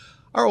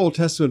Our Old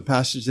Testament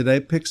passage today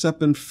picks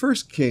up in 1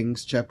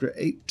 Kings chapter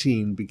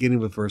 18, beginning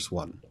with verse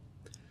 1.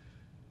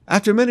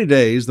 After many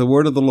days, the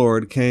word of the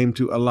Lord came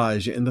to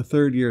Elijah in the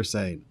 3rd year,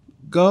 saying,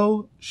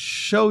 Go,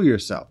 show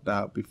yourself.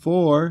 Now,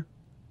 before,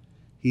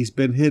 he's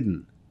been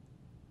hidden.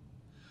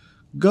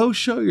 Go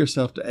show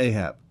yourself to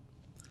Ahab,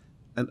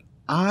 and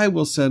I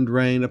will send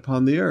rain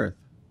upon the earth.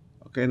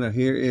 Okay, now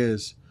here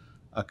is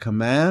a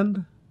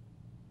command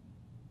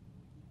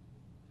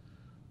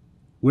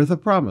with a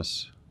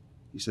promise.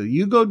 He said,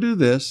 you go do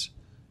this,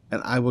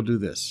 and I will do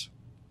this.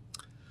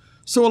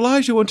 So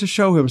Elijah went to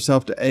show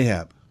himself to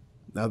Ahab.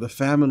 Now the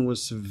famine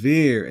was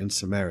severe in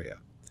Samaria.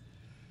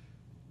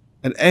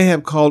 And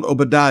Ahab called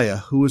Obadiah,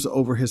 who was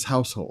over his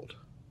household.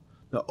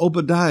 Now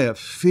Obadiah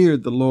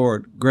feared the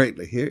Lord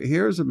greatly.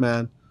 Here is a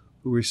man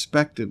who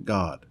respected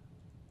God.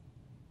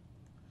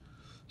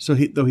 So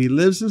though he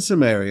lives in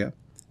Samaria,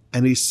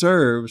 and he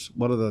serves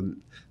one of the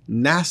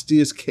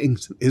nastiest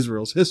kings in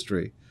Israel's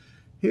history,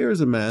 here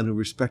is a man who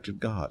respected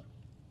God.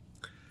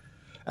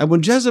 And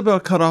when Jezebel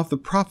cut off the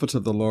prophets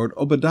of the Lord,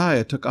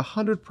 Obadiah took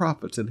 100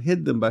 prophets and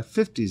hid them by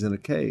 50s in a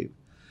cave,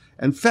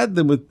 and fed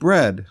them with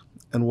bread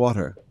and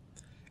water.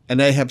 And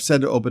Ahab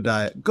said to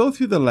Obadiah, Go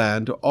through the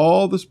land to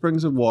all the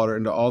springs of water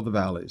and to all the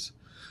valleys.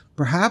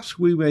 Perhaps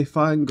we may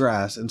find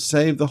grass and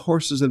save the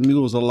horses and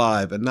mules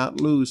alive and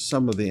not lose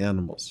some of the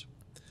animals.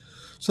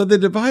 So they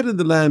divided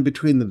the land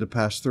between them to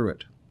pass through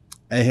it.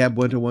 Ahab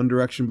went in one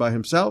direction by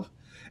himself,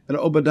 and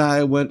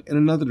Obadiah went in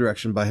another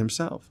direction by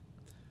himself.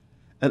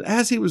 And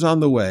as he was on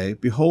the way,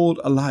 behold,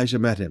 Elijah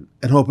met him.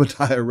 And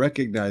Obadiah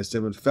recognized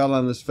him and fell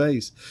on his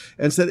face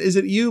and said, Is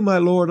it you, my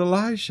lord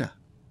Elijah?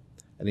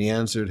 And he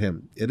answered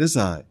him, It is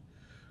I.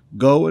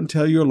 Go and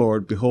tell your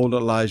lord, behold,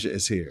 Elijah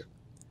is here.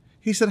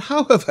 He said,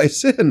 How have I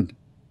sinned,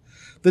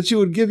 that you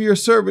would give your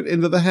servant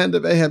into the hand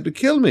of Ahab to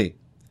kill me?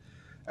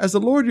 As the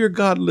Lord your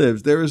God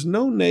lives, there is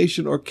no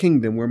nation or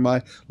kingdom where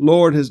my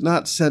Lord has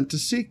not sent to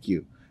seek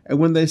you. And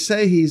when they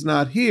say he's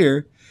not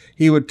here,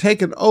 he would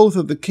take an oath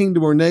of the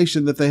kingdom or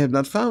nation that they have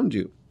not found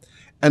you.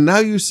 And now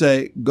you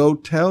say, Go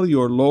tell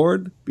your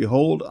Lord,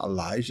 behold,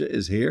 Elijah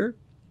is here.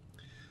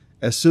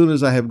 As soon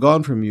as I have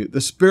gone from you, the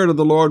Spirit of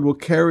the Lord will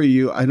carry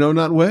you, I know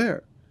not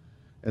where.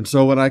 And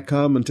so when I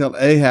come and tell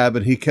Ahab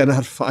and he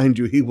cannot find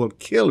you, he will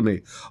kill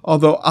me,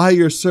 although I,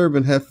 your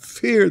servant, have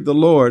feared the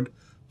Lord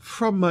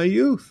from my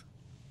youth.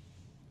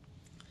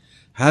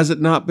 Has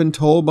it not been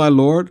told, my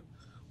Lord,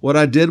 what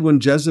I did when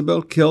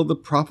Jezebel killed the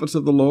prophets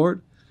of the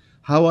Lord?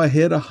 How I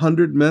hid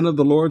 100 men of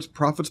the Lord's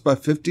prophets by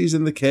 50s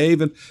in the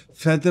cave and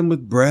fed them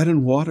with bread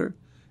and water?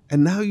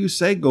 And now you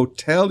say, Go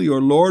tell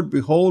your Lord,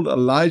 behold,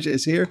 Elijah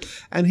is here,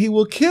 and he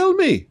will kill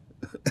me.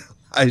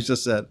 Elijah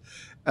said,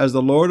 As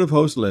the Lord of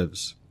hosts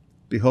lives,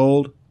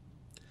 behold,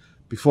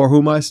 before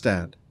whom I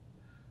stand,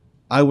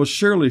 I will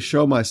surely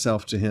show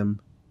myself to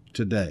him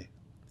today.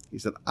 He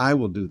said, I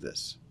will do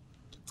this.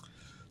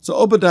 So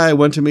Obadiah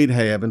went to meet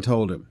Ahab and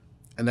told him,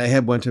 and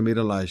Ahab went to meet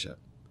Elijah.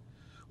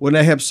 When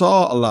Ahab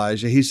saw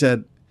Elijah, he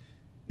said,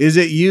 Is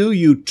it you,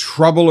 you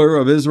troubler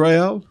of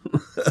Israel?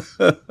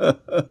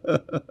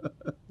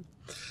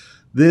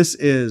 This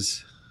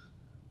is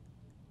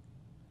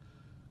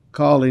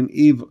calling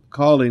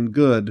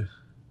good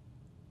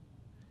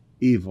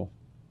evil.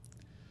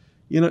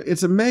 You know,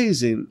 it's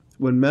amazing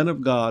when men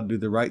of God do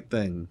the right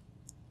thing,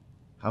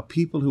 how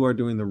people who are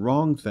doing the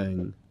wrong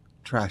thing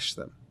trash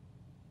them.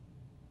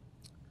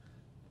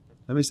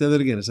 Let me say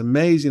that again. It's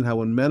amazing how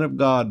when men of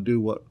God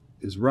do what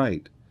is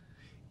right,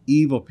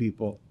 evil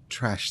people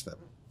trash them.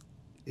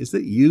 Is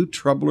it you,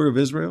 troubler of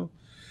Israel?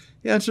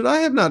 He answered, I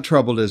have not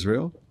troubled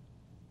Israel,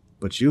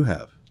 but you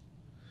have,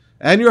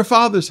 and your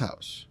father's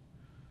house,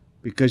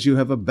 because you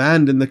have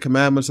abandoned the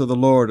commandments of the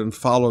Lord and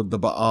followed the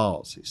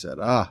Baals. He said,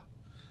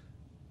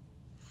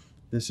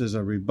 this is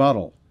a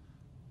rebuttal.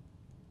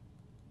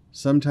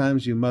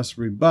 Sometimes you must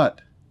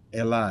rebut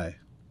a lie.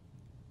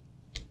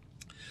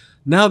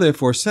 Now,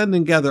 therefore, send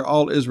and gather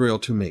all Israel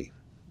to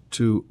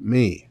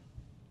me,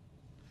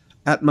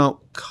 at Mount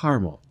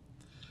Carmel,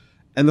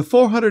 and the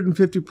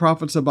 450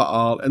 prophets of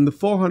Baal and the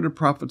 400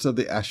 prophets of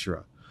the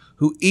Asherah,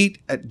 who eat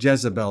at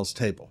Jezebel's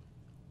table.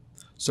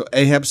 So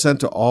Ahab sent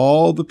to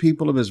all the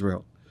people of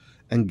Israel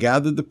and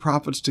gathered the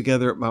prophets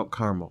together at Mount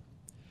Carmel.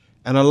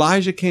 And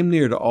Elijah came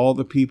near to all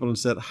the people and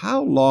said,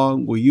 How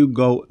long will you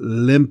go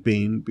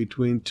limping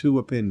between two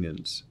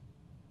opinions?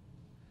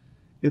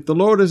 If the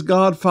Lord is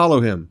God,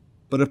 follow him.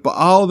 But if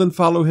Baal, then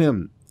follow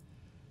him.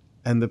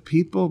 And the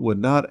people would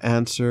not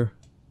answer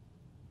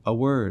a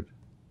word.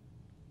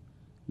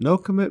 No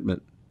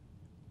commitment.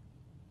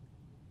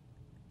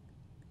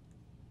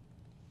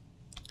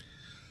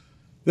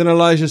 Then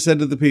Elijah said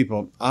to the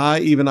people, I,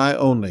 even I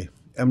only,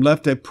 am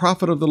left a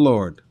prophet of the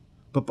Lord,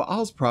 but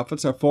Baal's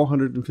prophets are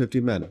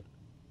 450 men.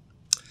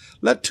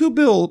 Let 2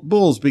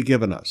 bulls be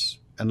given us,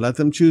 and let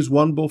them choose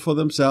 1 bull for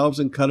themselves,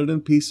 and cut it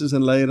in pieces,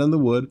 and lay it on the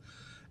wood,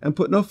 and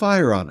put no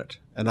fire on it.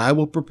 And I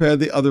will prepare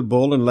the other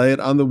bull, and lay it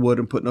on the wood,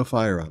 and put no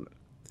fire on it.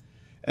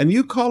 And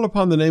you call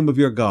upon the name of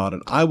your God,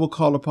 and I will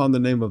call upon the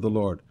name of the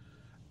Lord.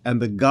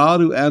 And the God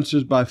who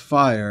answers by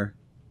fire,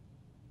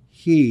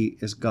 he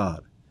is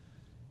God.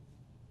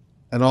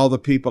 And all the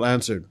people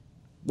answered,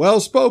 "Well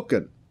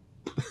spoken."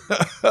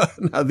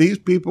 Now these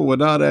people would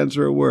not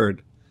answer a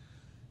word.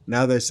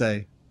 Now they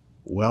say,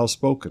 "Well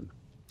spoken."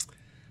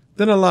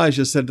 Then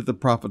Elijah said to the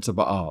prophets of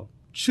Baal,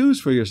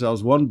 "Choose for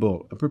yourselves one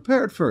bull, and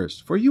prepare it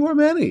first, for you are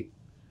many.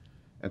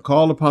 And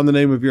call upon the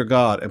name of your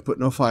God, and put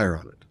no fire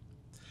on it."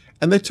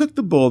 And they took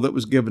the bull that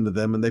was given to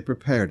them, and they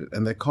prepared it.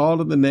 And they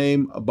called in the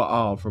name of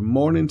Baal from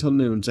morning till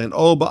noon, saying,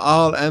 "O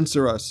Baal,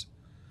 answer us."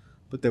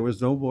 But there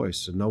was no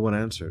voice, and no one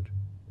answered.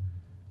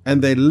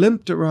 And they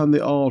limped around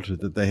the altar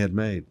that they had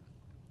made.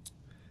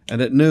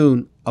 And at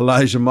noon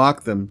Elijah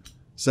mocked them,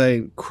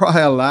 saying,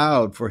 "Cry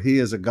aloud, for he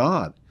is a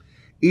god.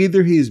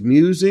 Either he's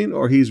musing,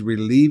 or he's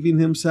relieving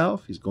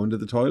himself, he's going to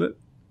the toilet,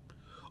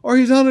 or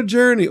he's on a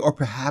journey, or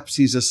perhaps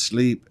he's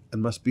asleep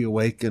and must be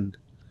awakened."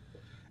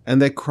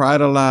 And they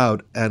cried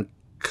aloud and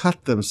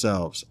cut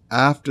themselves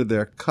after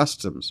their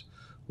customs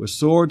with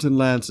swords and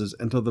lances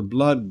until the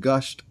blood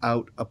gushed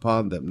out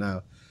upon them.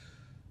 Now,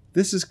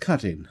 this is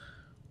cutting.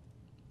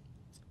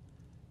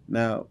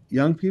 Now,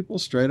 young people,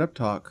 straight up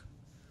talk.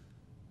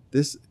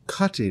 This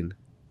cutting,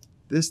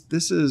 this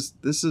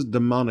is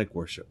demonic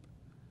worship.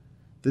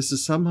 This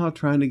is somehow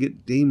trying to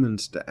get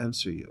demons to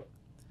answer you.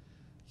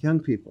 Young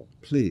people,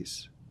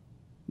 please,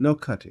 no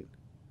cutting.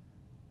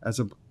 As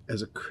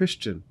a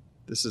Christian,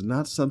 this is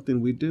not something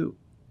we do.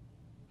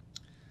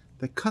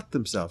 They cut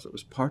themselves. It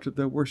was part of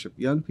their worship.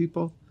 Young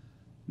people,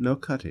 no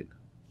cutting.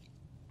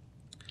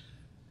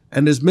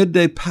 And as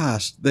midday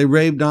passed, they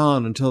raved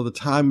on until the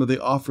time of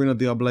the offering of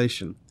the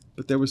oblation.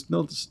 But there was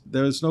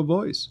no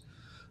voice.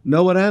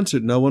 No one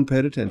answered. No one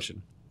paid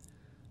attention.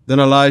 Then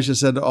Elijah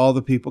said to all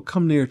the people,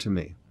 "Come near to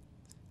me."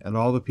 And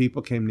all the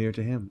people came near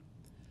to him.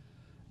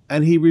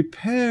 And he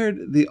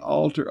repaired the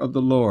altar of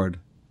the Lord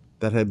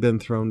that had been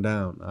thrown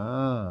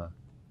down.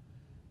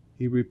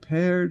 He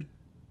repaired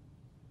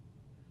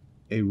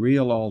a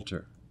real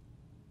altar.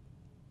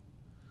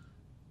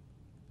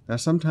 Now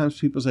sometimes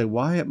people say,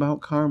 "Why at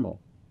Mount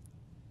Carmel?"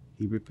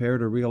 He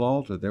repaired a real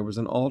altar. There was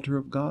an altar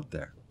of God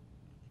there.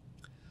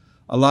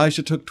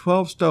 Elisha took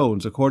 12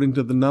 stones according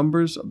to the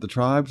numbers of the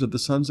tribes of the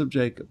sons of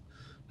Jacob,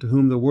 to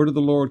whom the word of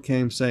the Lord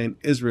came, saying,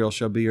 "Israel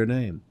shall be your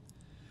name."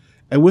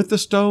 And with the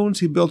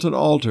stones he built an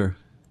altar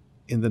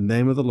in the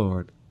name of the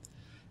Lord.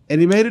 And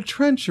he made a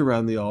trench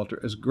around the altar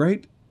as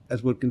great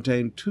as would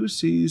contain 2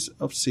 seahs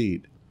of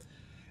seed.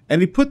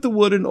 And he put the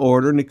wood in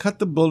order, and he cut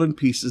the bull in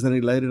pieces, and he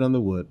laid it on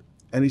the wood.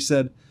 And he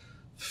said,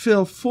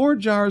 "Fill 4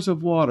 jars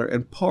of water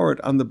and pour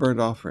it on the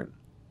burnt offering."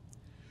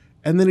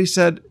 And then he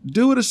said,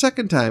 "Do it a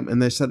second time."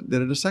 And they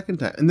did it a second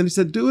time. And then he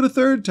said, "Do it a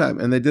third time."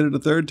 And they did it a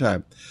third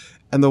time.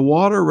 And the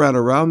water ran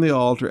around the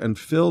altar and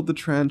filled the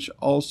trench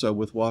also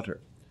with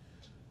water.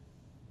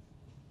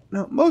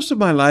 Now, most of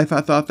my life,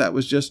 I thought that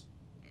was just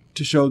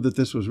to show that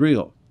this was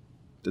real,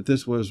 that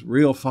this was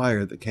real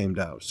fire that came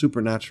down,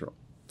 supernatural.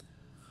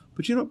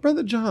 But you know,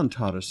 Brother John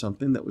taught us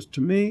something that was,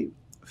 to me,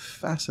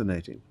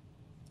 fascinating.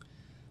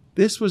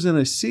 This was in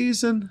a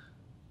season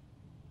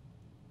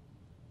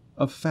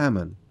of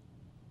famine.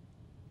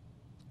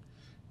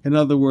 In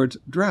other words,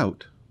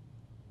 drought.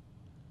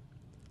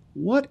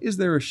 What is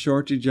there a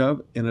shortage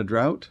of in a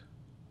drought?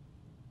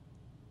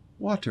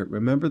 Water.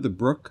 Remember the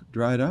brook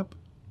dried up?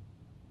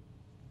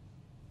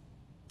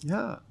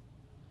 Yeah.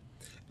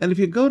 And if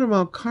you go to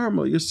Mount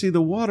Carmel, you'll see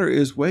the water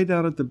is way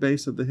down at the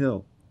base of the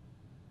hill.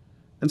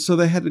 And so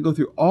they had to go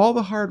through all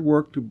the hard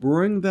work to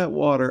bring that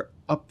water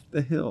up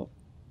the hill.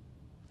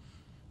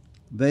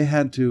 They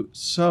had to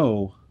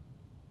sow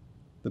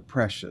the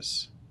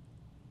precious.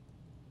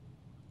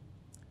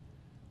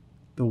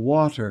 The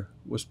water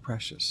was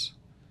precious.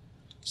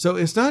 So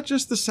it's not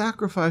just the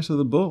sacrifice of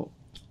the bull.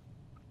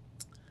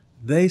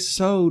 They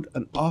sowed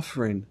an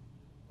offering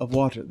of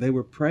water. They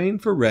were praying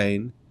for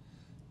rain.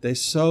 They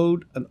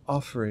sowed an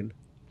offering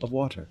of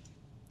water.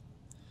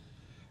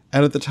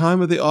 And at the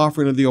time of the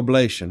offering of the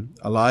oblation,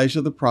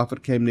 Elijah the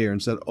prophet came near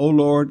and said, "O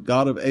Lord,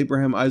 God of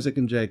Abraham, Isaac,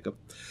 and Jacob,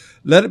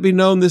 let it be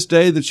known this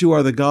day that you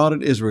are the God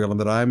in Israel, and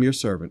that I am your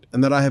servant,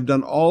 and that I have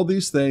done all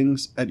these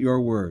things at your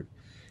word."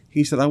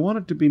 He said, I want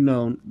it to be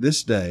known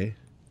this day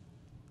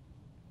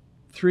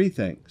 3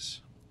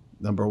 things.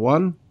 Number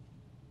one,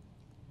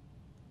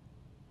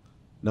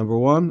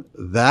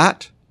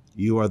 that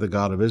you are the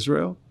God of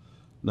Israel.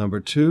 Number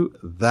 2,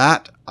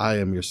 that I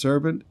am your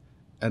servant.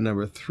 And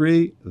number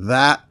 3,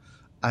 that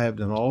I have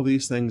done all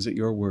these things at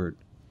your word.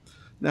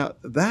 Now,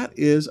 that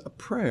is a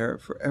prayer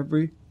for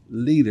every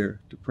leader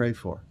to pray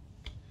for.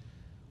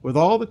 With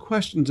all the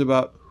questions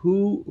about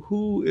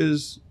who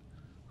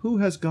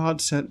has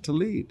God sent to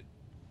lead.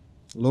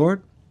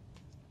 Lord,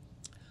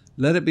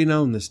 let it be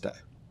known this day.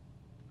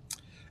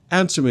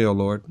 Answer me, O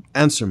Lord,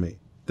 answer me,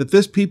 that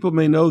this people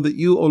may know that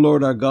you, O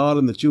Lord, are God,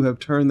 and that you have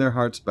turned their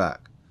hearts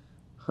back.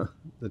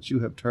 That you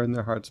have turned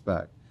their hearts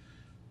back.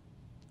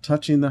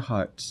 Touching the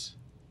hearts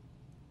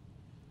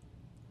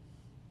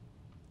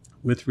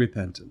with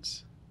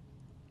repentance.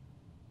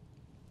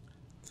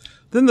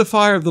 Then the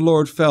fire of the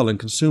Lord fell and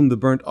consumed the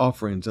burnt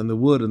offerings and the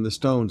wood and the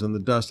stones and the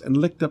dust, and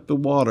licked up the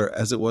water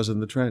as it was in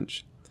the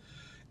trench.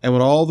 And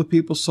when all the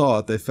people saw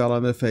it, they fell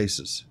on their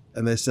faces.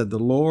 And they said, "The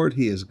Lord,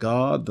 he is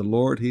God. The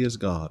Lord, he is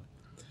God."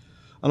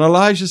 And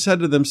Elijah said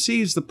to them,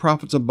 "Seize the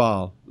prophets of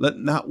Baal. Let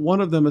not one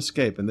of them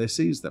escape." And they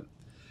seized them.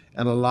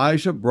 And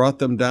Elijah brought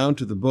them down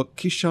to the brook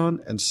Kishon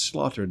and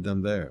slaughtered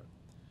them there.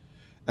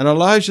 And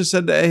Elijah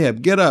said to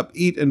Ahab, "Get up,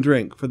 eat and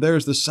drink, for there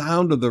is the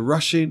sound of the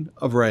rushing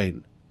of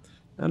rain."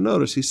 Now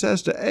notice, he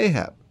says to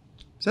Ahab,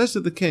 says to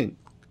the king,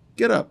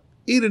 "Get up,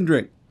 eat and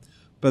drink,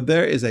 but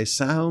there is a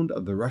sound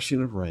of the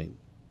rushing of rain."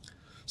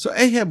 So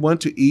Ahab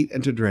went to eat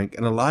and to drink,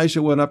 and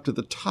Elijah went up to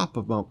the top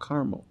of Mount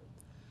Carmel.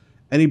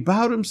 And he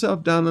bowed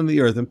himself down on the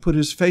earth and put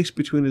his face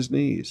between his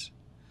knees.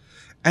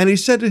 And he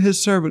said to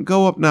his servant,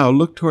 "Go up now,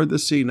 look toward the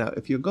sea." Now,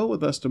 if you go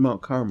with us to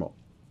Mount Carmel,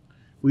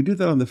 we do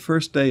that on the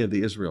first day of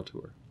the Israel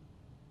tour.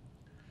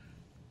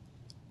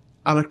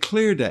 On a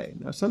clear day,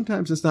 now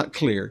sometimes it's not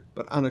clear,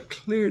 but on a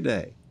clear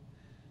day,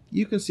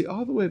 you can see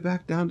all the way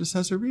back down to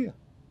Caesarea.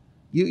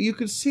 You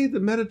can see the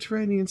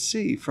Mediterranean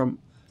Sea from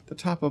the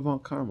top of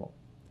Mount Carmel.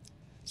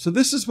 So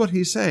this is what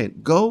he's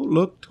saying. Go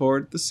look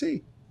toward the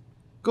sea.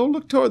 Go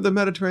look toward the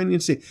Mediterranean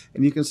Sea,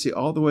 and you can see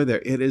all the way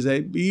there. It is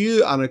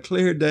on a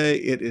clear day,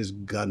 it is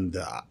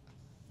Gunda.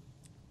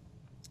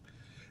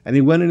 And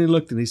he went and he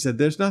looked, and he said,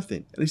 "There's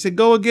nothing." And he said,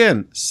 "Go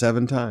again,"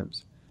 7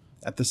 times.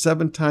 At the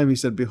 7th time, he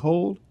said,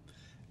 "Behold,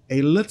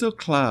 a little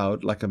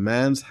cloud like a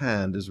man's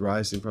hand is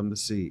rising from the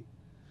sea."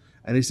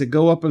 And he said,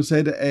 "Go up and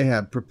say to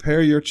Ahab,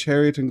 prepare your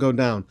chariot and go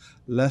down,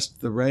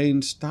 lest the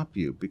rain stop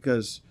you,"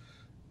 because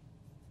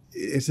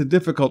it's a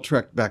difficult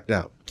trek back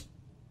down.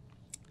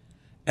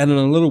 And in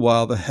a little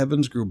while the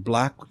heavens grew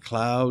black with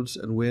clouds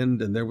and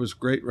wind, and there was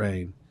great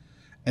rain.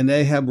 And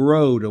Ahab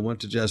rode and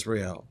went to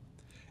Jezreel.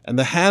 And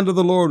the hand of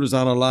the Lord was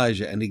on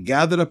Elijah, and he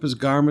gathered up his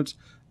garments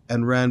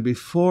and ran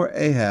before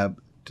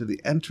Ahab to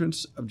the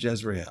entrance of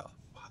Jezreel.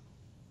 Wow.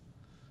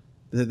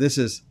 This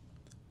is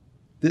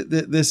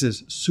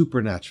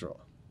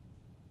supernatural.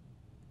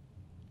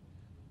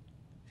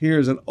 Here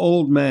is an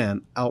old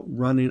man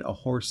outrunning a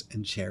horse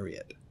and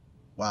chariot.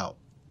 Wow.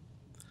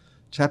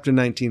 Chapter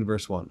 19,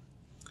 verse 1.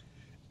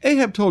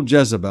 Ahab told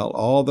Jezebel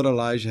all that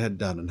Elijah had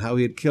done, and how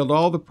he had killed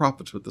all the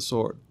prophets with the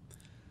sword.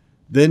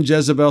 Then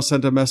Jezebel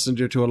sent a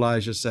messenger to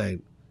Elijah,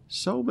 saying,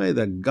 "So may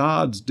the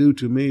gods do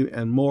to me,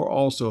 and more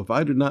also, if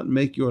I do not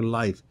make your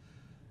life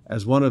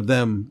as one of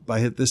them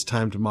by this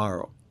time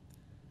tomorrow."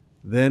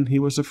 Then he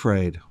was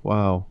afraid.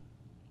 Wow.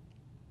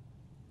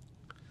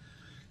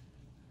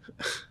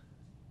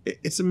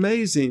 It's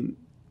amazing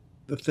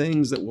the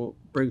things that will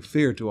bring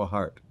fear to a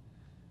heart.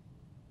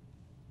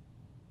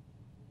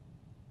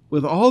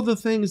 With all the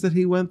things that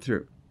he went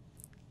through,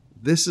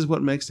 this is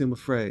what makes him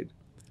afraid.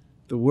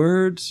 The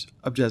words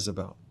of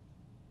Jezebel.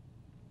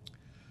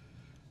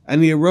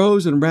 And he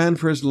arose and ran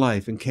for his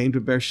life and came to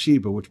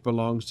Beersheba, which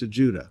belongs to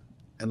Judah,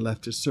 and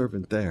left his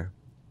servant there.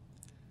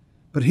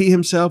 But he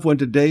himself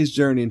went a day's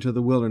journey into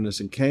the wilderness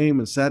and came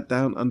and sat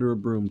down under a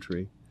broom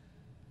tree.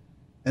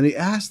 And he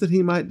asked that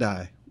he might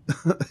die.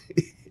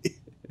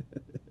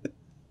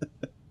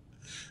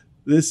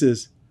 This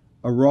is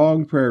a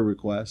wrong prayer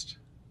request.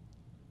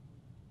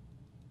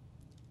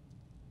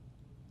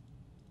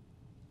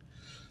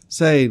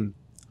 Saying,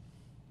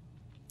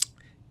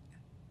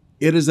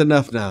 "It is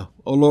enough now.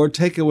 O Lord,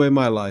 take away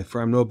my life, for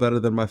I am no better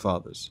than my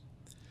fathers."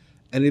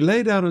 And he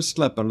lay down and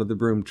slept under the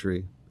broom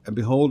tree. And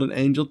behold, an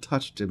angel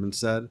touched him and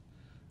said,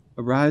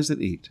 "Arise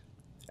and eat."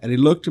 And he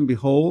looked, and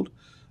behold,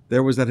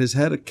 there was at his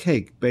head a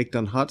cake baked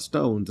on hot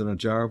stones and a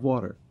jar of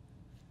water.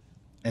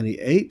 And he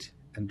ate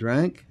and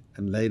drank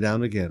and lay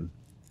down again.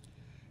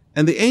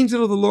 And the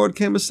angel of the Lord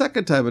came a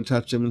second time and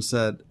touched him and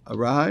said,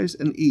 "Arise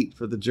and eat,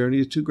 for the journey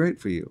is too great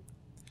for you."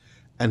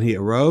 And he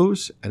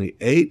arose, and he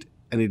ate,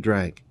 and he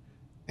drank.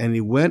 And he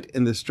went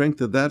in the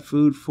strength of that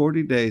food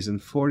 40 days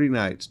and 40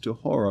 nights to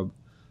Horeb,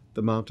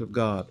 the mount of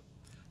God.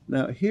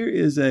 Now, here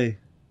is a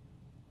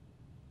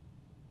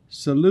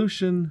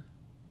solution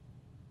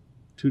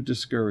to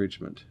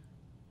discouragement.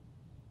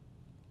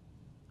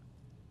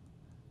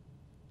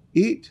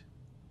 Eat,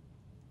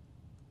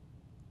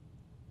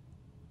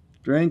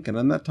 drink, and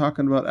I'm not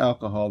talking about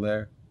alcohol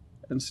there,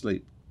 and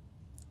sleep.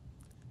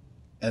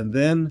 And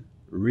then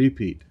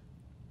repeat.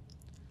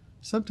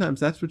 Sometimes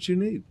that's what you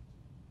need.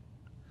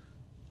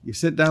 You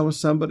sit down with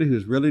somebody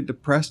who's really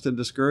depressed and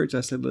discouraged.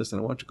 I said, "Listen,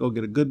 I want you to go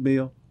get a good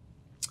meal.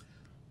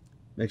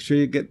 Make sure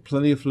you get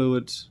plenty of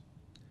fluids.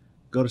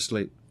 Go to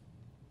sleep.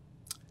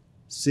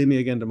 See me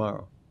again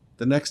tomorrow."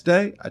 The next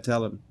day, I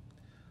tell him,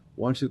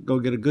 "I want you to go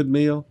get a good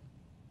meal,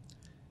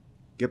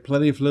 get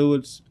plenty of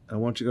fluids, and I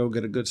want you to go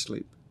get a good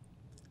sleep."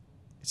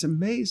 It's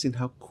amazing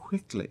how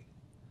quickly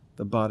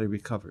the body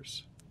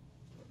recovers.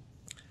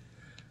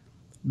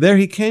 There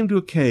he came to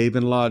a cave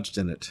and lodged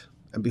in it.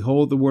 And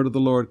behold, the word of the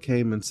Lord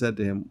came and said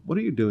to him, "What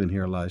are you doing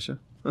here, Elijah?"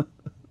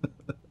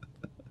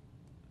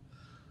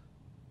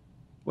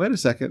 Wait a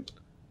second.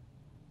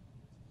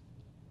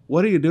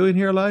 What are you doing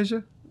here,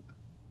 Elijah?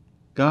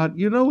 God,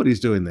 you know what he's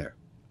doing there.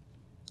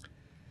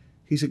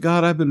 He said,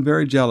 "God, I've been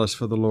very jealous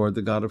for the Lord,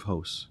 the God of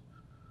hosts.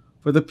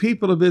 For the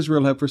people of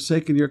Israel have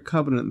forsaken your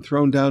covenant and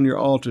thrown down your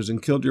altars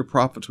and killed your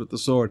prophets with the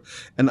sword.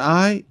 And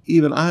I,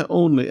 even I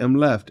only, am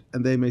left,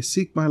 and they may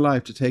seek my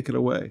life to take it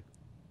away.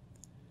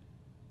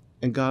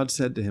 And God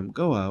said to him,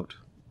 Go out,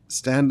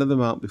 stand on the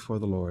mount before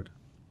the Lord.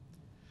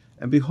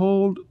 And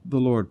behold, the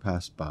Lord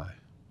passed by.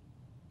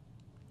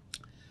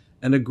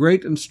 And a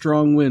great and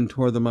strong wind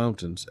tore the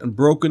mountains, and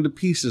broke into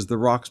pieces the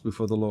rocks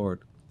before the Lord.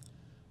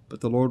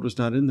 But the Lord was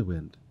not in the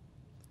wind.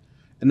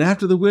 And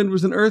after the wind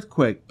was an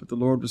earthquake, but the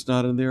Lord was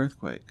not in the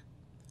earthquake.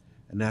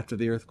 And after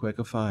the earthquake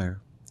a fire,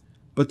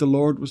 but the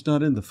Lord was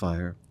not in the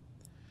fire.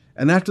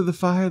 And after the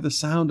fire the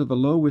sound of a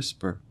low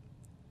whisper.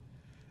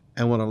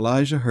 And when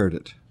Elijah heard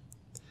it,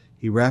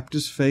 he wrapped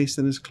his face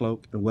in his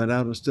cloak and went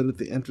out and stood at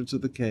the entrance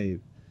of the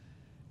cave.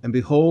 And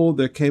behold,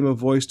 there came a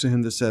voice to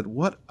him that said,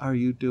 What are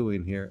you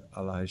doing here,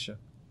 Elijah?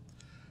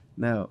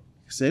 Now,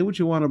 say what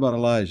you want about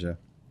Elijah.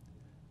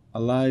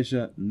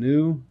 Elijah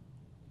knew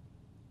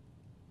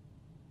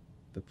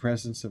the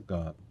presence of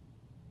God.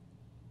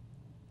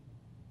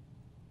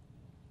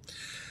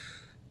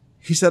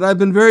 He said, I've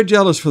been very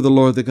jealous for the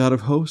Lord, the God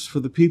of hosts, for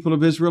the people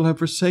of Israel have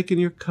forsaken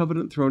your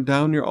covenant, thrown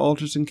down your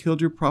altars, and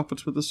killed your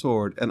prophets with the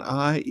sword. And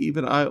I,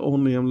 even I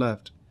only, am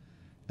left.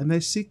 And they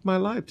seek my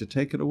life to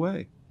take it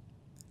away.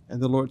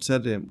 And the Lord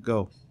said to him,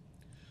 Go,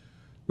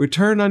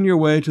 return on your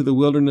way to the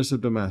wilderness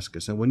of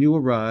Damascus, and when you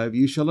arrive,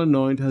 you shall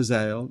anoint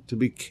Hazael to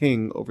be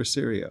king over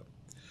Syria.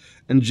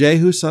 And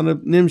Jehu son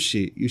of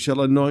Nimshi you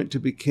shall anoint to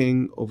be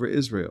king over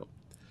Israel.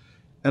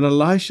 And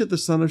Elisha the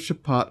son of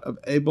Shaphat of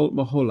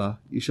Abel-Meholah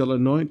you shall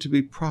anoint to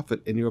be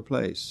prophet in your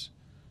place.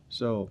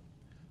 So,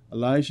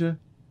 Elijah,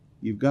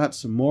 you've got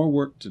some more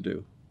work to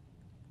do.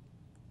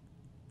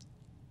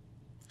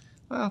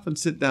 I often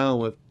sit down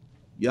with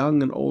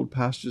young and old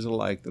pastors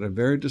alike that are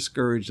very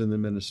discouraged in the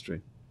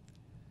ministry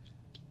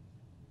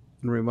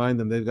and remind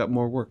them they've got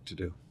more work to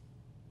do.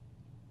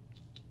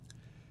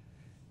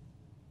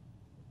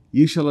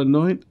 You shall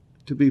anoint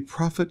to be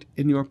prophet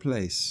in your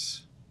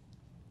place.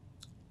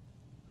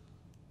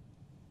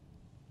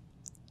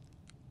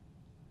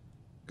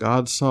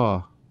 God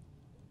saw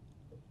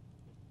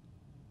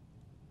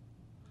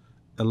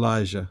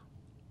Elijah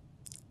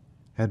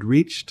had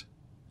reached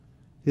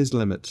his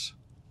limits.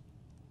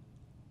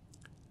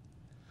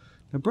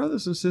 Now,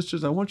 brothers and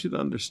sisters, I want you to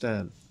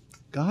understand,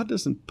 God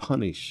doesn't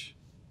punish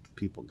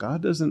people.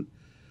 God doesn't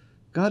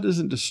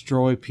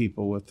destroy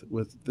people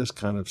with this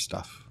kind of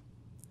stuff.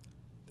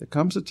 There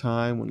comes a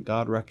time when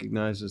God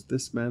recognizes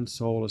this man's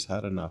soul has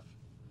had enough,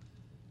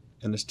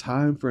 and it's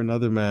time for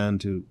another man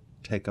to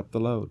take up the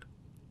load.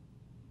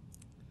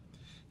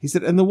 He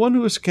said, And the one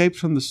who escapes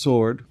from the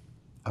sword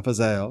of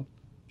Hazael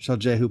shall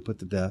Jehu put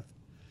to death,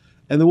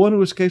 and the one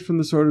who escapes from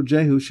the sword of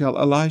Jehu shall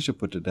Elisha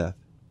put to death.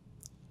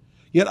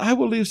 Yet I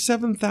will leave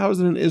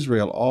 7,000 in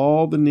Israel,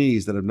 all the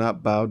knees that have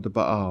not bowed to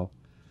Baal,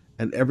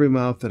 and every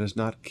mouth that has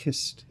not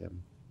kissed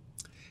him.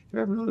 Have you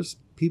ever noticed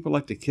people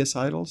like to kiss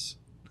idols?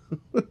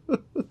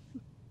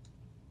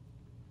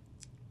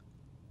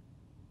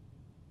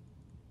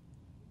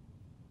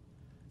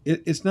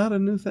 It's not a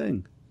new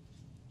thing.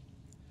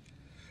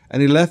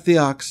 And he left the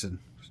oxen,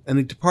 and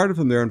he departed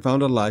from there and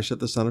found Elisha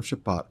the son of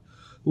Shaphat,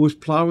 who was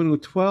plowing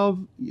with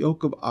 12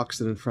 yoke of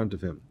oxen in front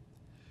of him.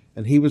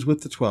 And he was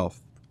with the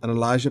 12th. And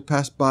Elijah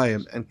passed by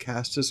him and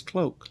cast his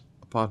cloak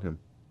upon him.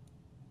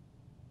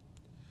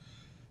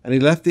 And he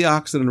left the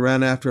oxen and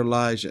ran after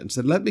Elijah and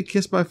said, Let me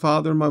kiss my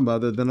father and my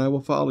mother, then I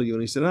will follow you.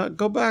 And he said,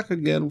 Go back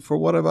again, for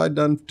what have I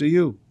done to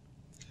you?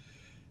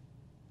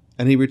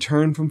 And he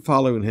returned from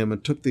following him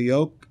and took the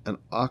yoke and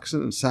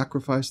oxen and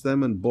sacrificed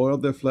them and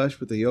boiled their flesh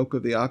with the yoke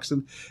of the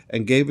oxen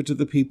and gave it to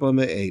the people, and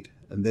they ate.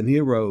 And then he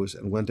arose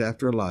and went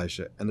after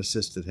Elijah and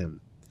assisted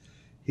him.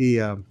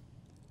 He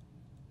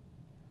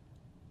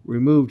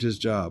removed his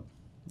job.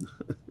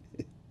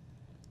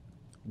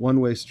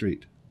 One-way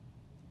street.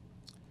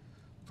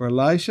 For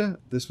Elisha,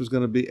 this was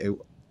going to be a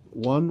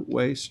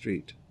one-way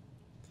street.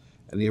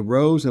 And he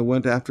arose and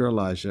went after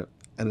Elijah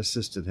and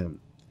assisted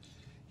him.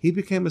 He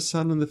became a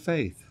son in the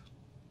faith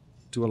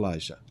to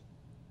Elijah.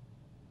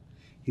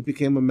 He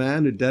became a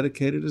man who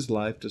dedicated his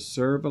life to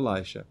serve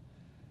Elisha,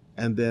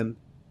 and then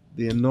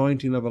the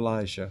anointing of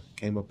Elisha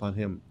came upon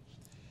him.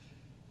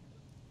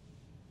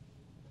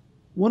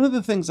 One of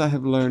the things I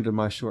have learned in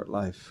my short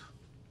life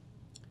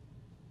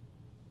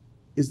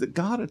is that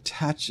God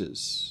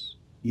attaches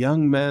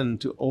young men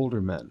to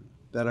older men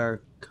that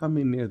are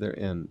coming near their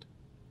end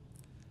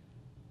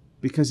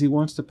because he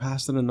wants to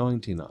pass an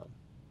anointing on.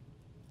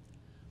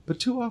 But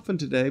too often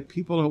today,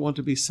 people don't want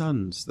to be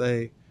sons.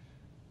 They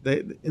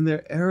in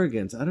their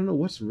arrogance, I don't know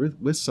what's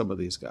with some of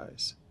these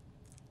guys.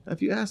 Now,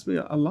 if you ask me,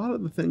 a lot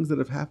of the things that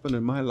have happened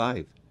in my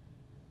life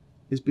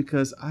is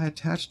because I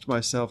attached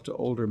myself to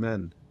older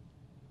men.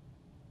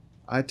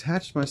 I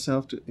attached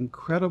myself to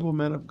incredible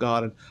men of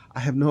God, and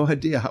I have no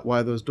idea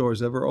why those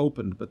doors ever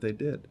opened, but they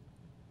did.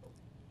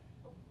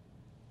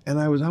 And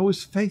I was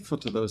always faithful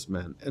to those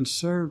men and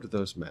served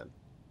those men.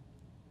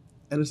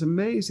 And it's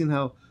amazing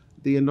how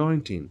the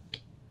anointing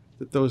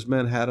that those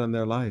men had on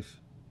their life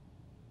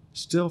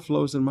still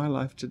flows in my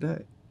life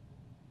today.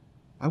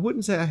 I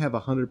wouldn't say I have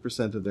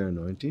 100% of their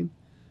anointing.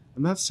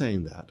 I'm not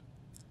saying that.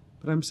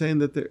 But I'm saying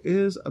that there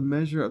is a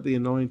measure of the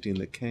anointing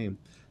that came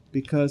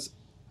because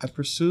I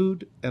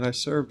pursued and I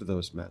served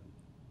those men.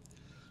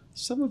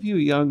 Some of you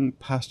young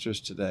pastors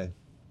today,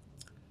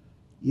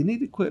 you need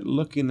to quit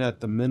looking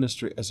at the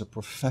ministry as a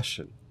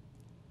profession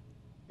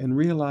and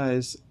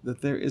realize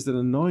that there is an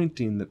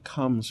anointing that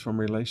comes from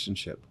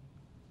relationship.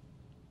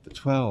 The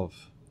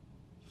 12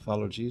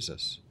 followed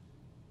Jesus.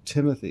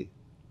 Timothy,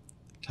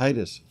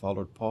 Titus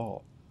followed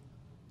Paul.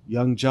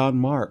 Young John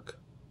Mark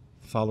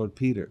followed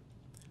Peter.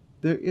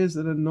 There is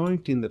an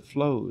anointing that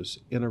flows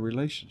in a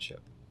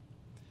relationship.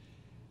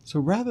 So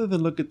rather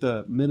than look at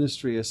the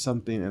ministry as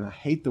something, and I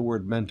hate the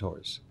word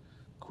mentors,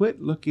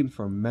 quit looking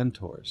for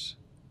mentors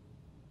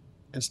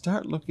and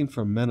start looking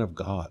for men of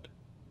God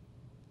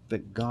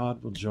that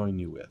God will join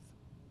you with.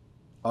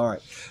 All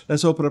right,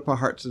 let's open up our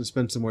hearts and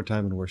spend some more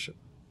time in worship.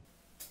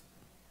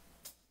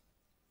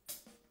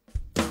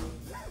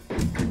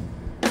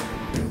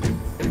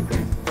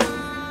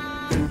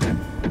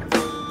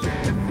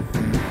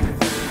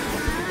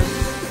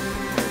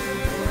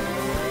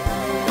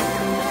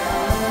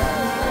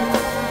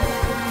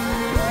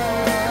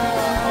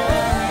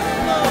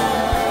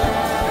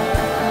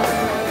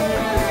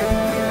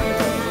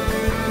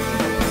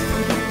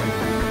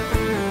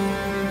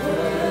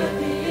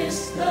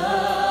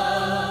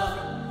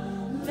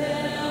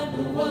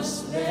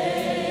 Was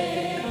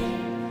slain.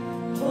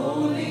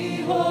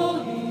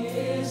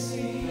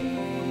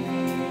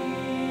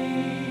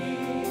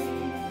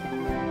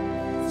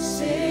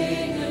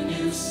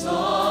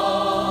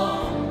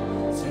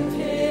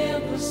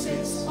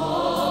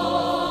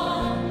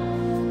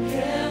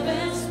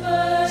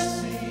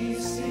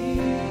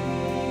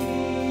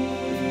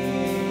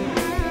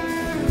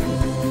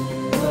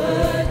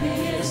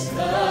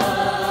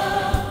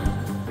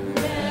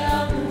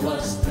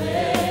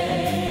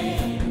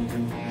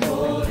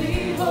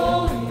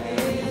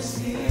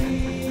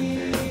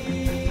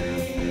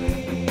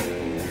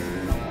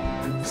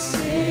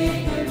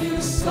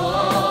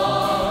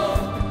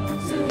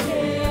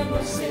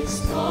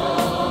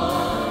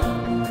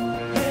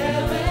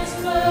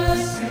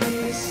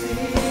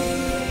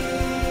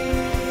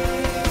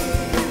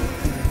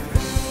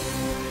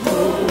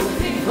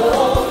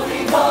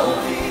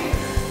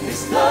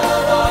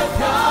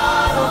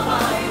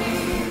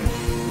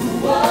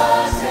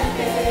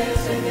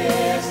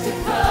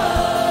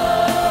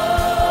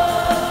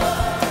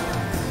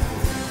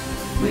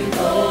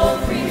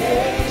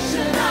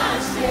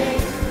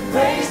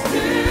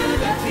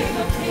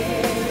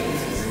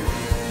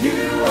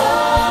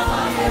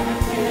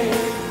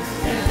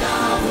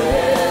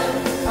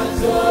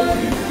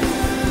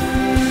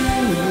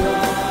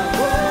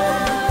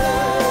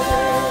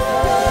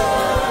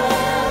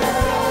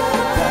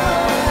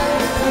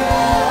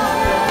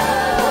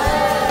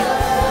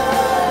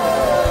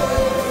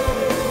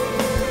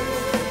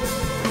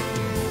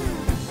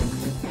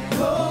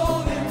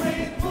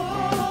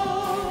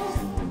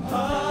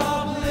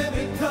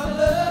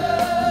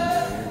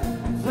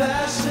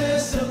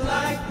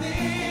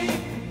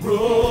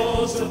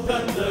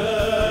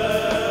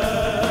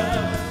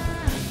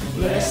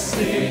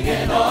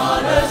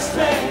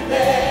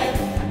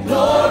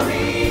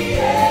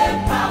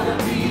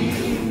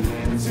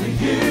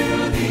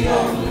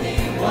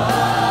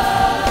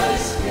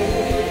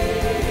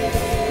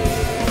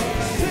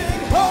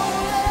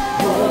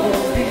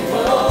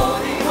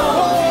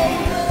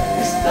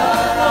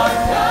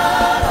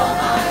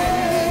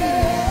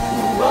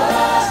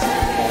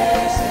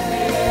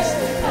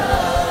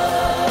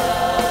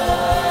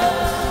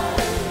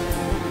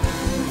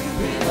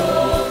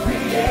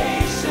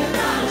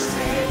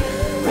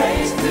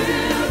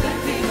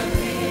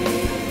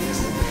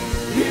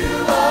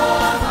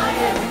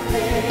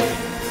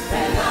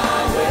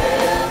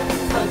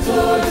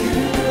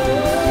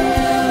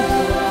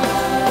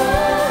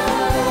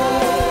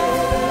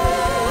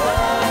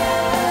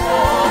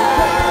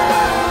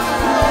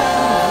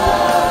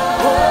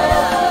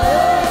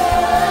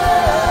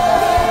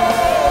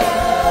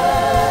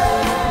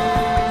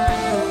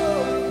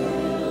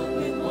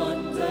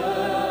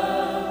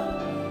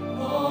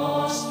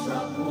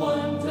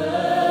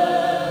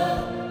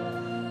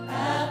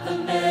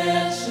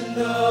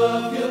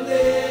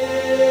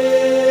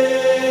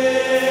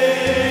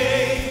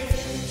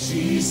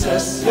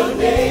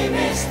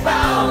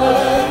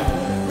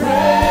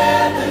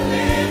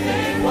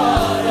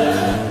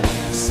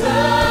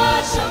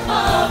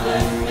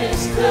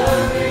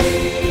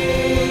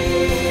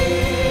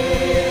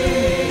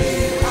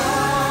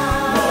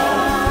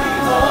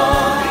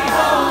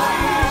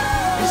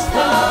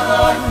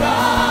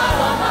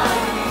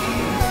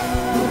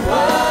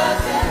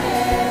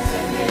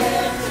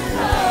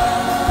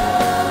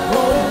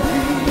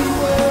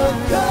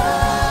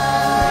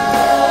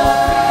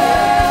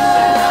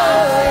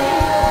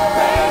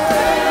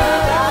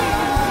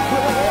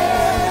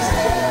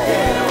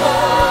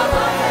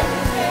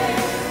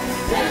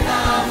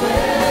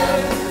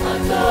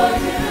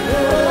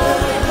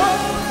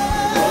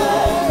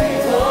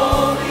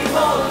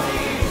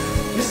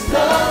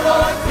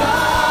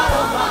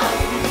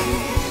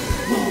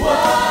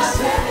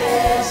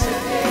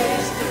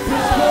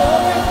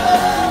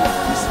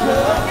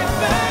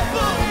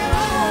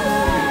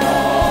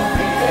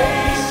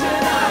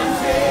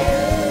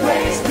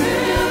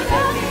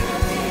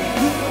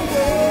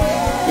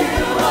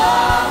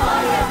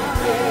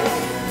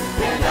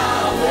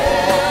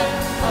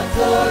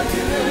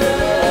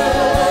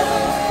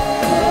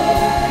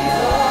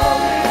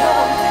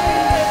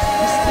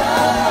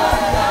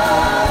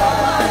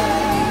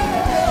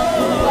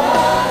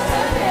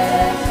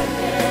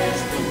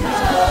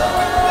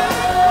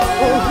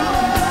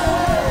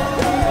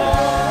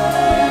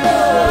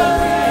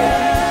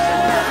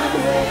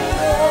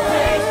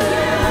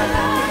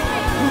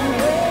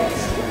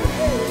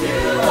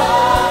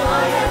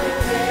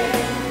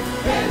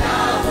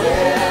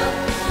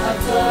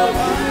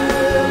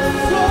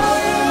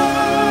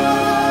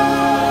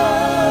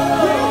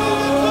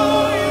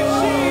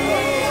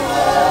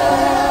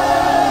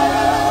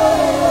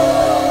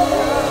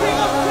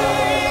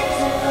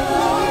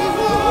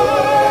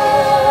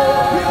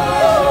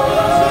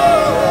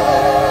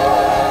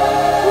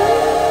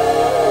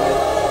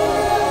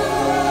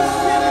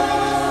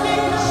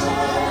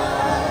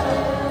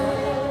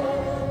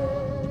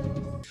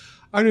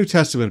 Our New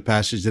Testament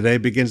passage today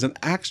begins in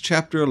Acts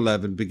chapter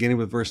 11, beginning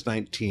with verse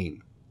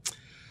 19.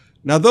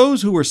 Now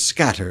those who were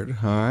scattered,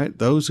 all right,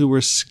 those who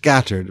were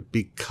scattered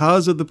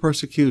because of the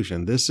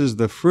persecution, this is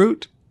the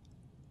fruit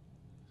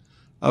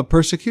of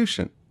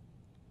persecution.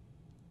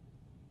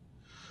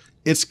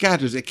 It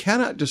scatters, it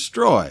cannot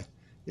destroy.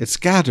 It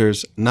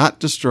scatters, not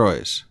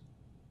destroys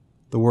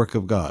the work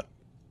of God.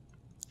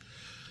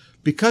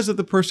 Because of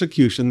the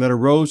persecution that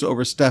arose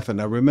over Stephen.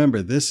 Now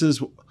remember, this is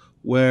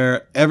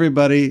where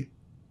everybody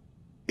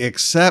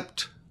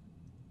except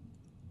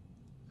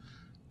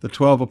the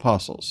 12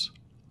 apostles.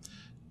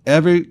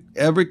 Every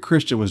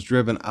Christian was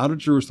driven out of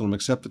Jerusalem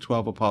except the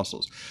 12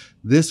 apostles.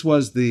 This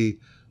was the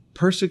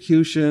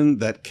persecution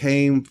that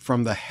came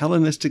from the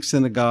Hellenistic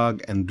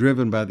synagogue and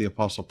driven by the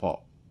Apostle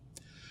Paul.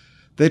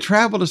 They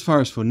traveled as far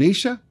as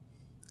Phoenicia,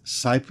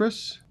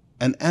 Cyprus,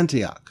 and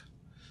Antioch,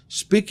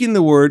 speaking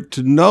the word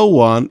to no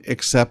one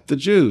except the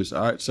Jews.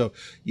 All right, so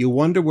you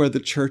wonder where the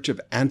church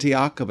of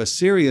Antioch of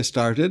Assyria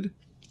started.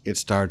 It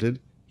started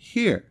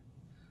here.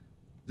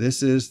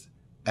 This is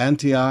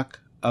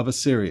Antioch of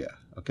Assyria,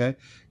 okay?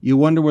 You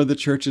wonder where the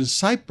church in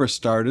Cyprus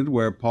started,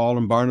 where Paul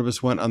and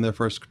Barnabas went on their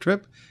first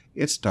trip.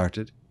 It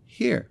started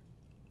here.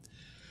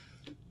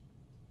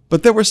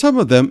 But there were some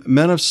of them,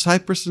 men of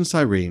Cyprus and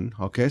Cyrene,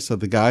 okay? So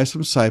the guys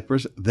from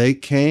Cyprus, they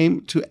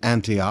came to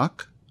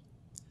Antioch,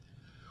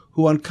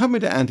 who on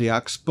coming to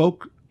Antioch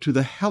spoke to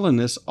the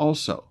Hellenists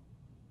also,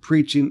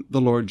 preaching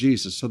the Lord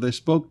Jesus. So they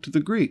spoke to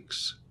the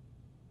Greeks.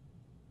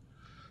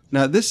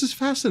 Now, this is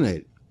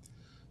fascinating.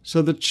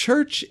 So the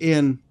church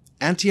in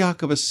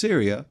Antioch of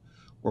Assyria,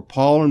 where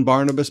Paul and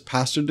Barnabas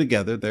pastored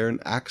together, there in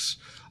Acts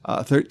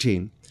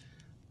 13,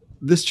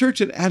 this church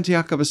at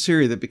Antioch of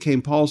Assyria that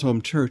became Paul's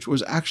home church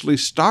was actually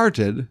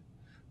started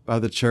by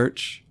the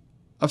church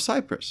of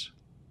Cyprus.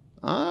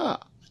 And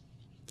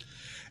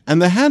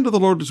the hand of the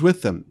Lord was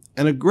with them,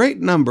 and a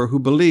great number who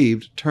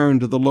believed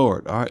turned to the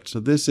Lord. All right, so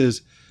this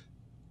is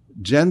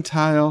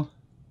Gentile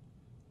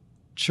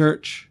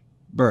church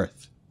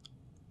birth.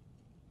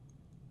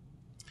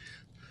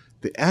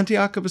 The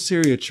Antioch of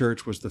Assyria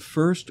church was the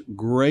first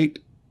great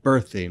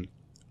birthing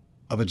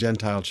of a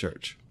Gentile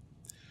church.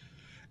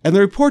 And the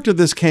report of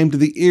this came to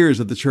the ears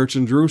of the church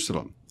in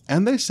Jerusalem,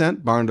 and they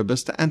sent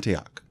Barnabas to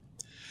Antioch.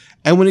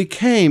 And when he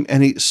came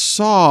and he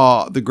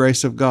saw the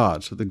grace of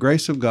God, so the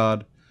grace of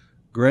God,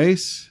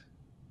 grace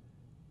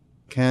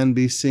can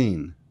be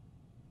seen.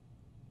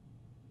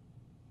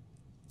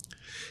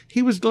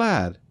 He was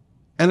glad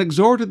and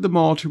exhorted them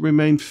all to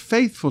remain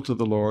faithful to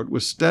the Lord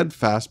with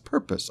steadfast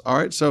purpose. All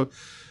right, so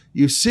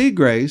you see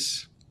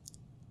grace,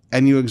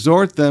 and you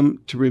exhort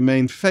them to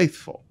remain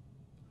faithful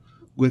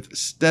with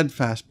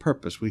steadfast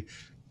purpose. We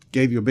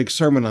gave you a big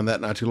sermon on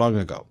that not too long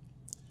ago.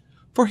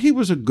 For he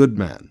was a good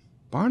man.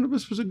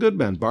 Barnabas was a good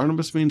man.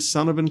 Barnabas means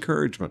son of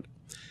encouragement.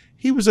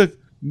 He was a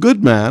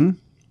good man.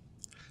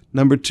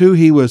 Number 2,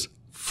 he was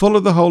full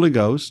of the Holy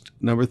Ghost.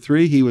 Number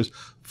 3, he was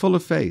full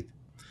of faith.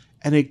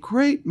 And a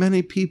great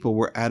many people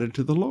were added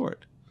to the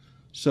Lord.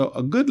 So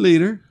a good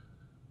leader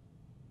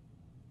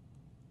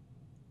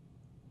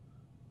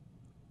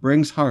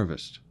brings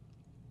harvest.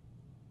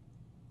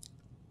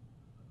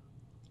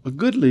 A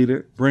good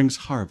leader brings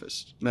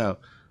harvest. Now,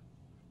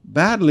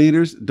 bad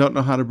leaders don't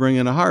know how to bring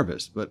in a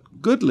harvest,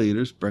 but good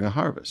leaders bring a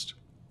harvest.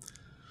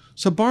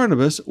 So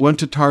Barnabas went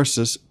to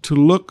Tarsus to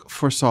look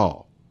for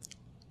Saul.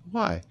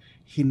 Why?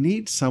 He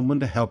needs someone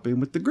to help him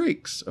with the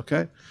Greeks,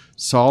 okay?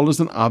 Saul is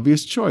an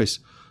obvious choice.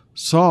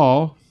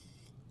 Saul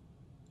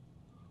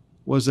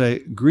was a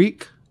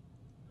Greek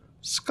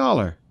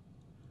scholar.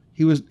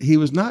 He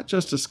was not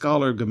just a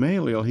scholar of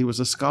Gamaliel, he was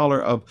a scholar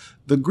of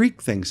the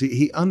Greek things.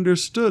 He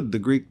understood the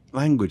Greek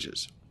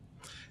languages.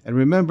 And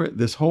remember,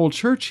 this whole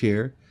church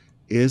here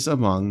is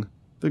among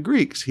the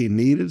Greeks. He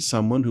needed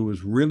someone who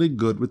was really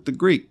good with the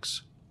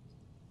Greeks.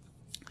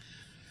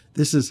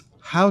 This is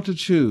how to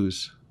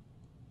choose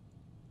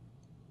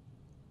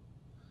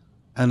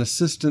an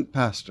assistant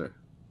pastor.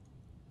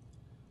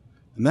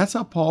 And that's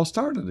how Paul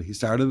started. He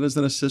started as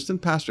an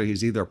assistant pastor.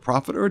 He's either a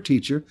prophet or a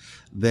teacher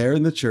there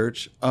in the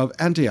church of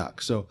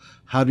Antioch. So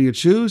how do you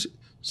choose?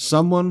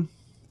 Someone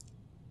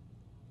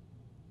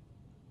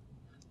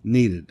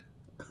needed.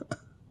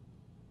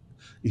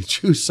 You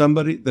choose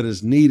somebody that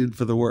is needed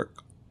for the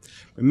work.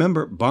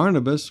 Remember,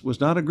 Barnabas was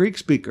not a Greek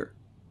speaker.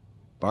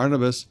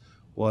 Barnabas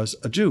was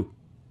a Jew.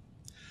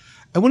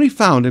 And when he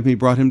found him, he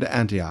brought him to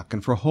Antioch.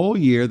 And for a whole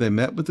year, they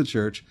met with the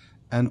church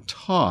and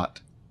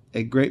taught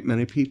a great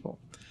many people.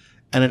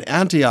 And in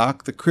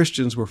Antioch,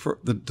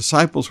 the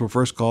disciples were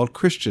first called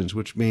Christians,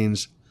 which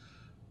means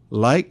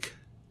like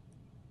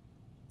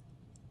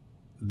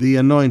the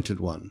anointed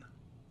one.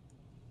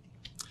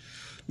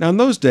 Now, in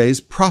those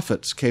days,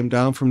 prophets came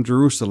down from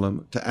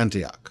Jerusalem to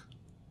Antioch.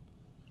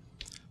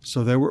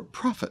 So there were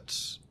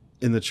prophets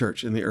in the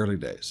church in the early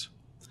days.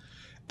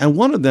 And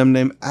one of them,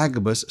 named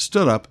Agabus,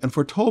 stood up and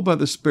foretold by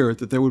the Spirit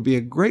that there would be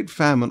a great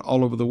famine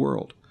all over the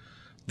world.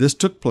 This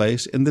took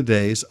place in the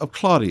days of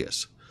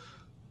Claudius.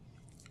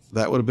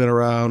 That would have been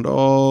around,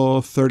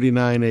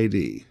 39 AD.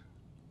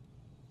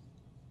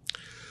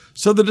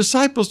 So the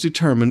disciples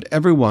determined,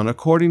 every one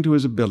according to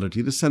his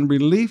ability, to send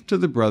relief to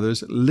the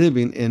brothers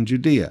living in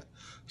Judea.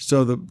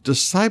 So the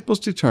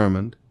disciples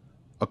determined,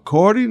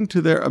 according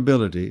to their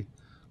ability,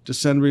 to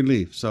send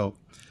relief. So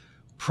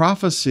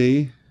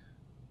prophecy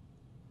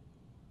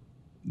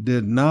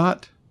did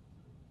not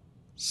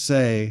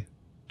say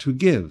to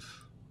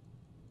give.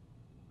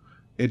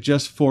 It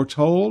just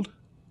foretold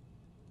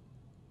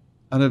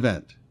an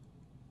event.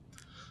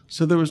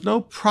 So there was no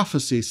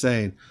prophecy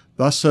saying,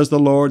 "Thus says the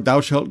Lord,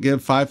 thou shalt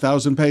give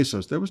 5,000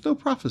 pesos." There was no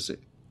prophecy.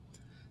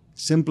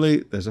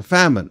 Simply, there's a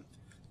famine.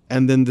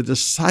 And then the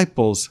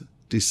disciples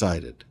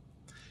decided.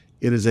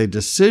 It is a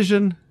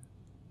decision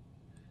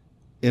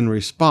in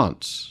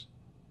response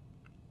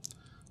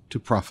to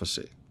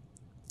prophecy.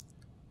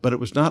 But it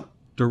was not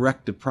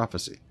directed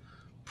prophecy.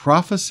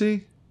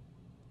 Prophecy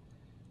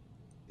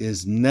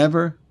is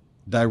never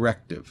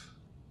directive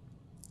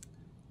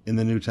in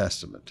the New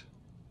Testament.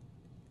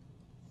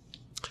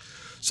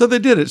 So they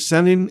did it,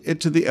 sending it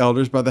to the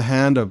elders by the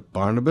hand of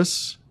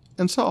Barnabas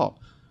and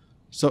Saul.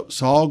 So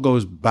Saul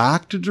goes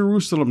back to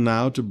Jerusalem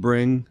now to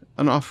bring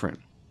an offering.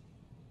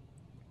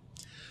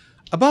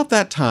 About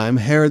that time,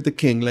 Herod the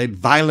king laid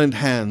violent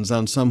hands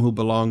on some who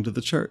belonged to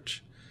the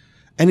church,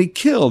 and he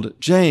killed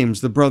James,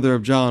 the brother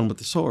of John, with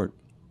the sword.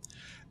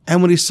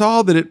 And when he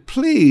saw that it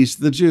pleased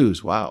the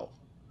Jews, wow,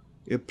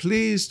 it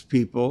pleased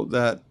people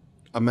that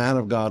a man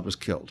of God was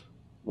killed.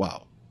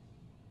 Wow.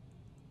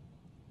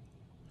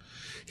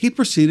 He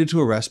proceeded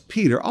to arrest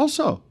Peter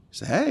also. He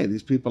said, "Hey,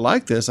 these people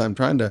like this. I'm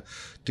trying to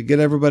get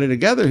everybody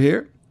together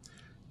here."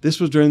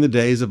 This was during the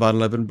days of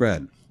unleavened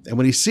bread. And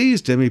when he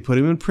seized him, he put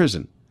him in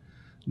prison,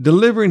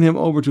 delivering him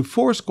over to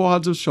 4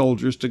 squads of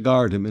soldiers to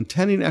guard him,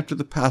 intending after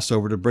the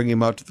Passover to bring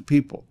him out to the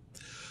people.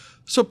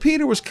 So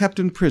Peter was kept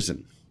in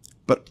prison,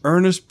 but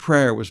earnest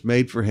prayer was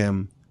made for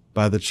him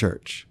by the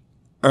church.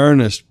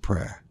 Earnest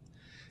prayer.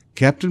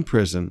 Kept in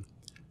prison,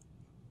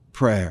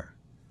 prayer.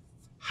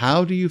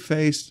 How do you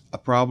face a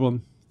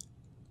problem?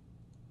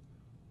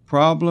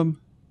 Problem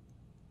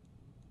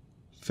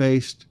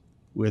faced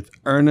with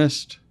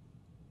earnest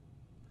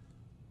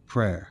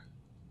prayer.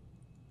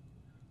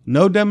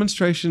 No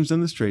demonstrations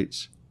in the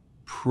streets,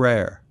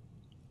 prayer.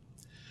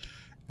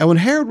 And when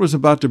Herod was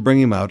about to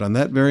bring him out on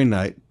that very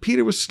night,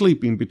 Peter was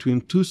sleeping between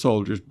 2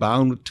 soldiers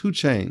bound with 2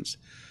 chains,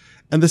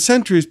 and the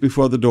sentries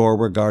before the door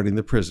were guarding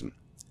the prison.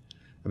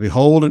 And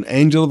behold, an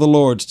angel of the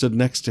Lord stood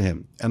next to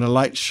him, and a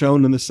light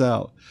shone in the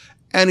cell.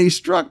 And he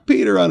struck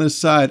Peter on his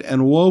side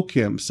and woke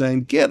him,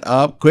 saying, "Get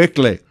up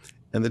quickly."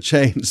 And the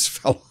chains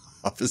fell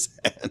off his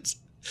hands.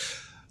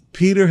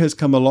 Peter has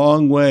come a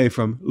long way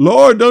from,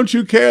 "Lord, don't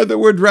you care that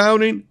we're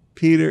drowning?"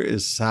 Peter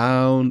is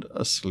sound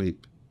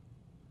asleep.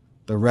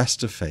 The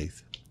rest of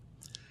faith.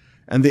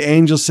 And the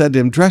angel said to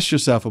him, "Dress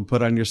yourself and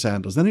put on your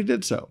sandals." Then he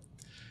did so.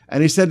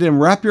 And he said to him,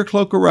 "Wrap your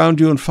cloak around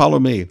you and follow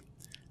me."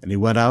 And he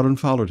went out and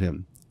followed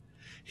him.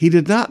 He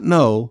did not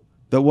know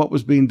that what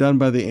was being done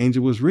by the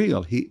angel was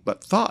real,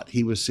 but thought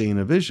he was seeing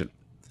a vision.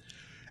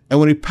 And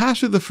when he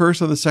passed through the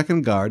first and the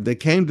second guard, they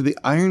came to the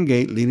iron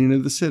gate leading into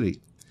the city.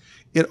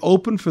 It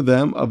opened for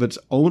them of its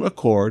own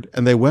accord,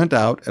 and they went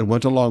out and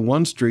went along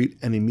one street,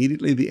 and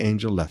immediately the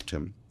angel left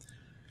him.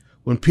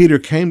 When Peter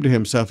came to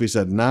himself, he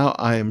said, "Now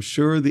I am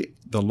sure the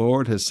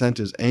Lord has sent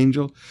his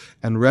angel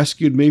and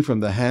rescued me from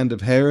the hand of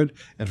Herod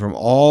and from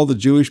all the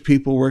Jewish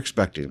people were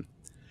expecting."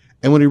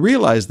 And when he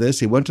realized this,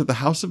 he went to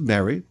the house of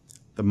Mary,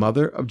 the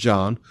mother of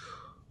John,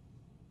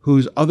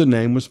 whose other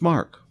name was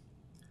Mark,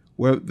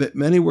 where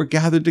many were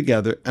gathered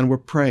together and were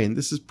praying.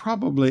 This is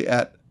probably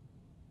at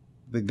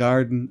the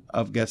Garden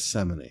of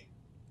Gethsemane.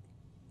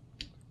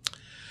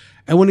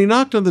 And when he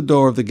knocked on the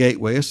door of the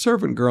gateway, a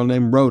servant girl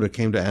named Rhoda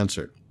came to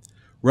answer.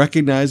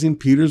 Recognizing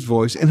Peter's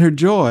voice, in her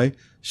joy,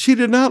 she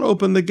did not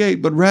open the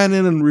gate, but ran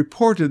in and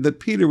reported that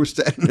Peter was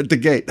standing at the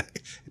gate.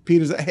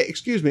 Peter said, "Hey,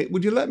 excuse me,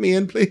 would you let me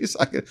in, please?"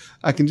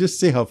 I can just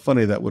see how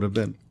funny that would have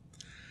been.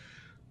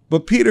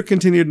 But Peter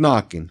continued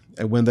knocking,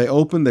 and when they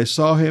opened, they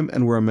saw him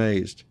and were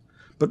amazed.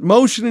 But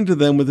motioning to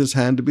them with his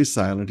hand to be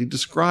silent, he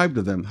described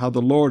to them how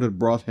the Lord had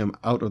brought him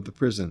out of the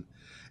prison.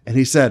 And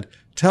he said,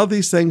 "Tell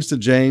these things to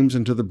James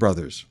and to the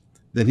brothers."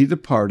 Then he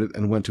departed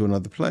and went to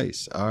another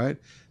place. All right,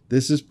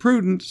 this is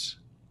prudence.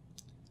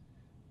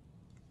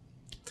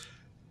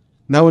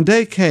 Now when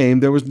day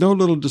came, there was no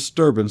little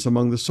disturbance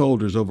among the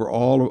soldiers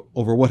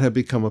over what had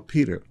become of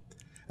Peter.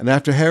 And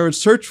after Herod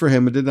searched for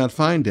him and did not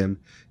find him,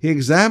 he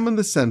examined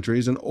the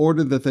sentries and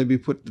ordered that they be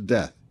put to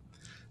death.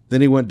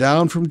 Then he went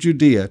down from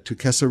Judea to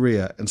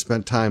Caesarea and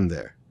spent time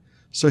there.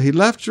 So he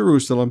left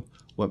Jerusalem,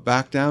 went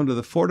back down to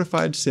the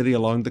fortified city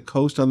along the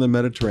coast on the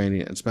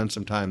Mediterranean, and spent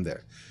some time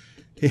there.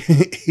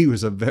 He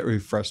was a very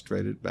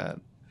frustrated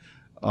man.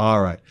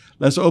 All right,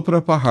 let's open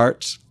up our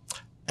hearts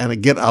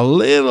and get a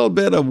little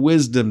bit of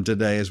wisdom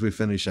today as we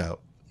finish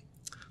out.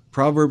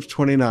 Proverbs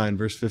 29,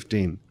 verse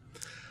 15.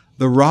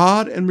 The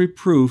rod and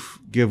reproof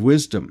give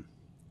wisdom,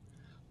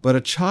 but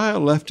a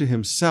child left to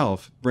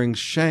himself brings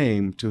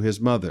shame to his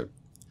mother.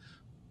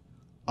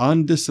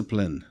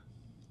 Undisciplined.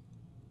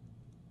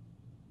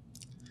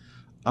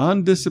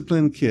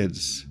 Undisciplined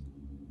kids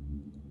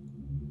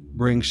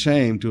bring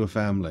shame to a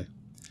family.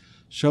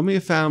 Show me a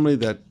family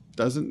that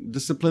doesn't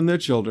discipline their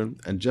children,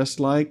 and just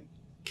like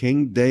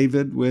King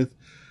David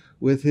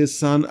with his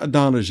son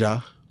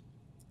Adonijah,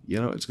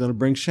 it's going to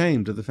bring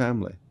shame to the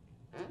family.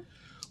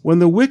 When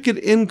the wicked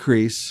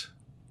increase,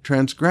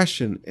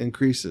 transgression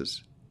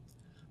increases,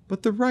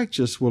 but the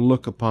righteous will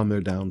look upon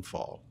their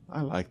downfall. I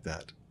like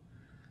that.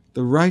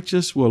 The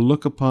righteous will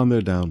look upon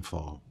their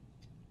downfall.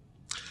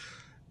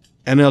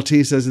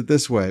 NLT says it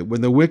this way: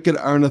 when the wicked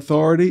are in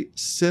authority,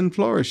 sin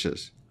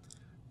flourishes,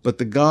 but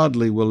the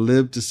godly will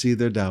live to see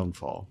their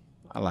downfall.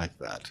 I like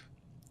that.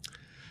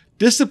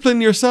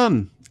 Discipline your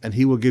son, and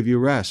he will give you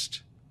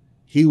rest.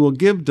 He will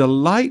give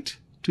delight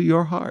to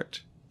your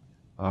heart.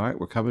 All right,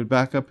 we're coming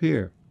back up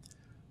here.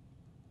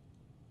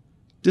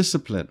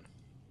 Discipline,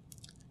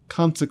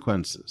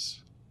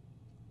 consequences.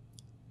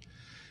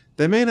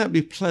 They may not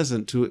be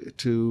pleasant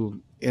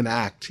to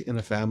enact in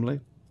a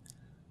family,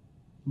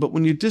 but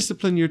when you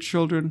discipline your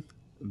children,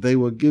 they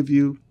will give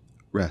you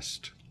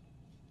rest.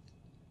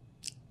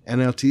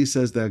 NLT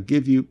says they'll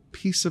give you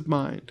peace of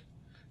mind,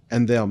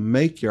 and they'll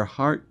make your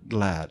heart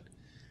glad.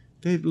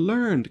 They've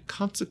learned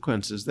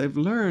consequences. They've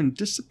learned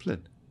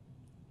discipline.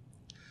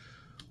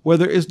 Where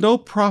there is no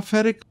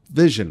prophetic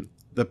vision,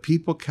 the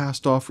people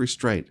cast off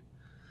restraint,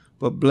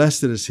 but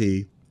blessed is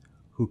he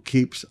who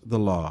keeps the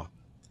law.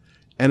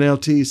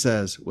 NLT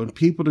says, when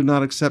people do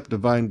not accept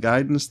divine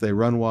guidance, they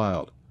run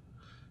wild.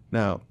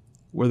 Now,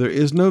 where there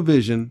is no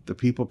vision, the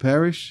people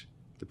perish,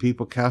 the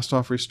people cast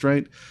off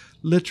restraint.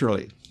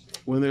 Literally,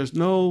 when there's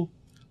no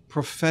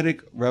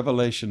prophetic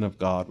revelation of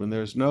God, when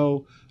there's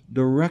no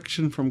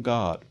direction from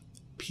God,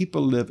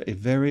 people live a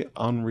very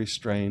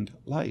unrestrained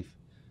life.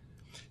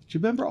 Do you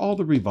remember all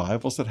the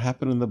revivals that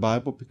happened in the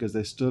Bible because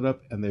they stood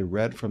up and they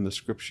read from the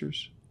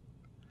scriptures?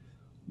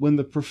 When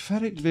the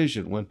prophetic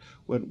vision, when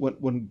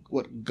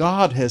what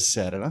God has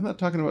said, and I'm not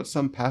talking about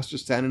some pastor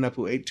standing up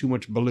who ate too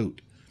much balut,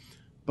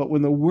 but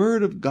when the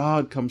word of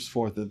God comes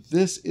forth, that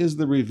this is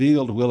the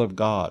revealed will of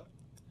God,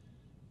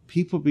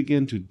 people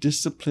begin to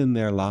discipline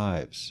their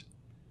lives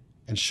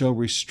and show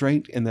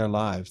restraint in their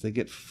lives. They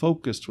get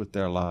focused with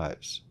their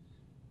lives.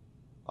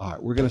 All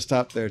right, we're going to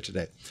stop there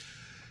today.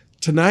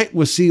 Tonight,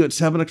 we'll see you at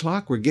 7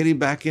 o'clock. We're getting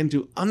back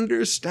into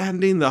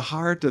understanding the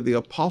heart of the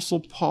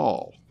Apostle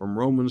Paul from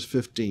Romans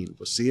 15.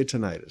 We'll see you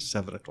tonight at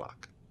 7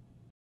 o'clock.